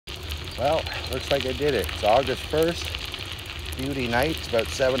Well, looks like I did it. It's August 1st, beauty night. It's about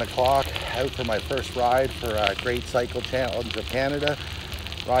 7 o'clock, out for my first ride for Great Cycle Challenge of Canada,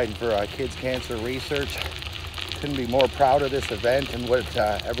 riding for Kids Cancer Research. Couldn't be more proud of this event and what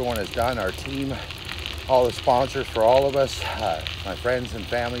everyone has done, our team, all the sponsors for all of us, my friends and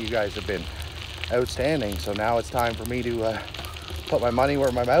family. You guys have been outstanding. So now it's time for me to put my money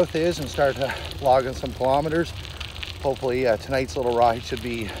where my mouth is and start logging some kilometers. Hopefully tonight's little ride should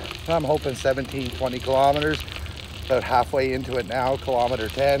be, I'm hoping 17-20 kilometers. About halfway into it now, kilometer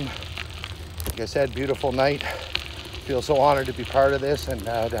 10. Like I said, beautiful night. Feel so honored to be part of this and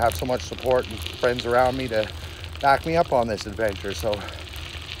to have so much support and friends around me to back me up on this adventure. So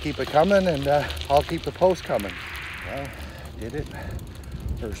keep it coming, and I'll keep the post coming. Well, did it.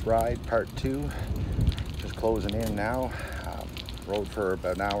 First ride, part 2. Just closing in now. Rode for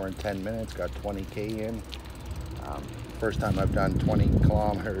about an hour and 10 minutes, got 20K in. First time I've done 20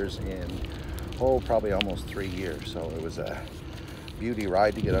 kilometers in, probably almost 3 years. So it was a beauty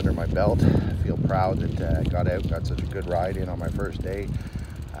ride to get under my belt. I feel proud that I got out, got such a good ride in on my first day.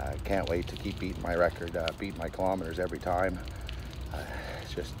 Can't wait to keep beating my record, beat my kilometers every time.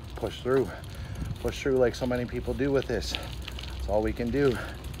 Just push through like so many people do with this. That's all we can do.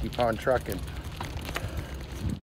 Keep on trucking.